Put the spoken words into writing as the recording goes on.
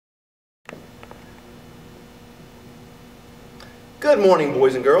Good morning,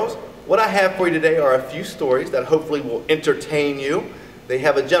 boys and girls. What I have for you today are a few stories that hopefully will entertain you. They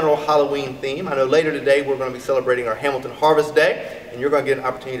have a general Halloween theme. I know later today we're going to be celebrating our Hamilton Harvest Day, and you're going to get an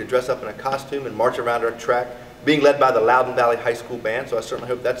opportunity to dress up in a costume and march around our track, being led by the Loudoun Valley High School Band, so I certainly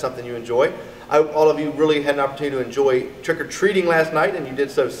hope that's something you enjoy. I hope all of you really had an opportunity to enjoy trick-or-treating last night, and you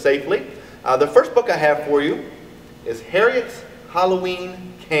did so safely. The first book I have for you is Harriet's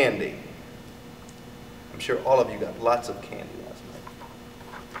Halloween Candy. I'm sure all of you got lots of candy last night.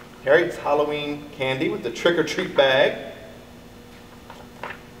 Harriet's Halloween Candy with the trick-or-treat bag.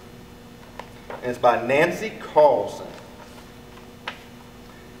 And it's by Nancy Carlson.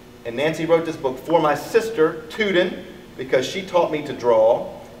 And Nancy wrote this book for my sister, Tootin, because she taught me to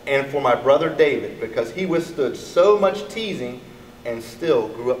draw, and for my brother, David, because he withstood so much teasing and still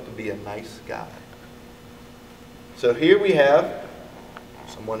grew up to be a nice guy. So here we have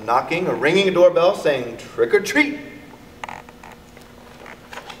someone knocking or ringing a doorbell saying, "Trick or treat."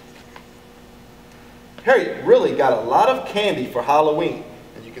 Harriet really got a lot of candy for Halloween.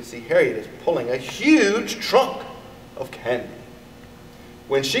 As you can see, Harriet is pulling a huge trunk of candy.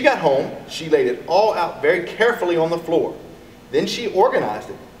 When she got home, she laid it all out very carefully on the floor. Then she organized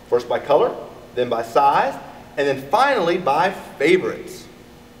it, first by color, then by size, and then finally by favorites.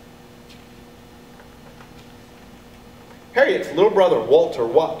 Harriet's little brother, Walter,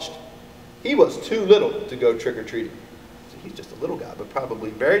 watched. He was too little to go trick-or-treating. So he's just a little guy, but probably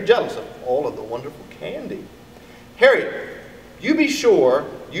very jealous of all of the wonderful candy. "Harriet, you be sure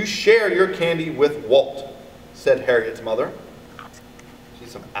you share your candy with Walt," said Harriet's mother. See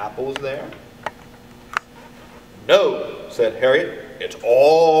some apples there? "No," said Harriet, "it's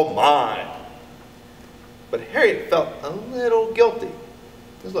all mine." But Harriet felt a little guilty.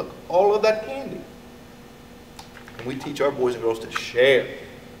 Because look, all of that candy. And we teach our boys and girls to share.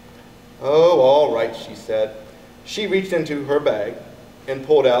 "Oh, all right," she said. She reached into her bag and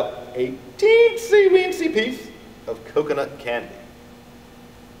pulled out a teensy-weensy piece of coconut candy.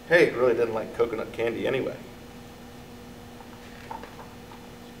 Harriet really didn't like coconut candy anyway.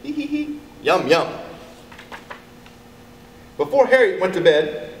 Hee hee hee. Yum yum. Before Harriet went to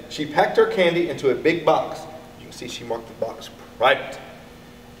bed, she packed her candy into a big box. You can see she marked the box private.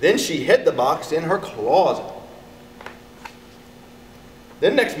 Then she hid the box in her closet.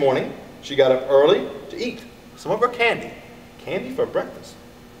 Then next morning, she got up early to eat some of her candy. Candy for breakfast.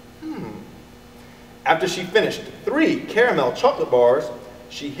 After she finished 3 caramel chocolate bars,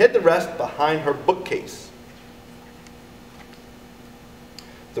 she hid the rest behind her bookcase.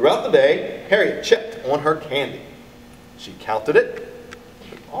 Throughout the day, Harriet checked on her candy. She counted it.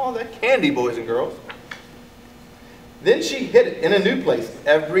 All that candy, boys and girls. Then she hid it in a new place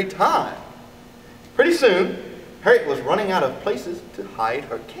every time. Pretty soon, Harriet was running out of places to hide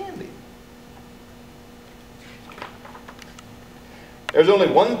her candy. "There's only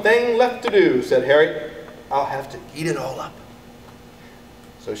one thing left to do," said Harriet. "I'll have to eat it all up."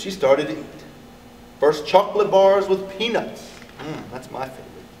 So she started to eat. First chocolate bars with peanuts. That's my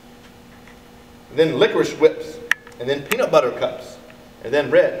favorite. And then licorice whips. And then peanut butter cups. And then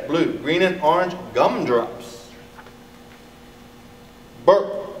red, blue, green, and orange gumdrops.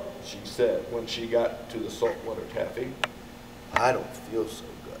 "Burp," she said when she got to the saltwater taffy. "I don't feel so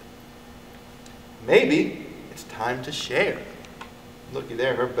good. Maybe it's time to share." Looky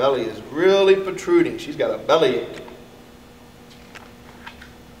there, her belly is really protruding. She's got a bellyache.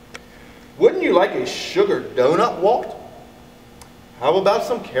 "Wouldn't you like a sugar donut, Walt? How about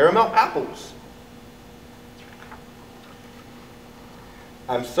some caramel apples?"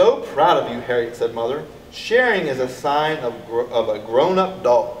 "I'm so proud of you, Harriet," said Mother. "Sharing is a sign of a grown-up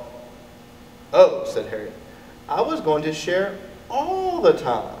dog." "Oh," said Harriet, "I was going to share all the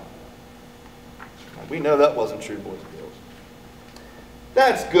time." Now, we know that wasn't true, boys and girls.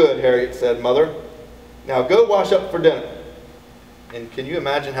 "That's good," Harriet said, "Mother. Now go wash up for dinner." And can you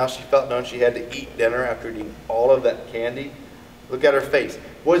imagine how she felt knowing she had to eat dinner after eating all of that candy? Look at her face.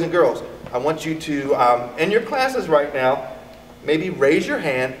 Boys and girls, I want you to, in your classes right now, maybe raise your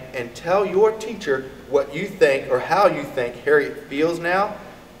hand and tell your teacher what you think or how you think Harriet feels now.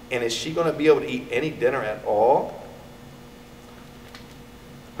 And is she going to be able to eat any dinner at all?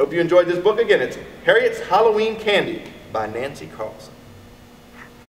 Hope you enjoyed this book. Again, it's Harriet's Halloween Candy by Nancy Carlson.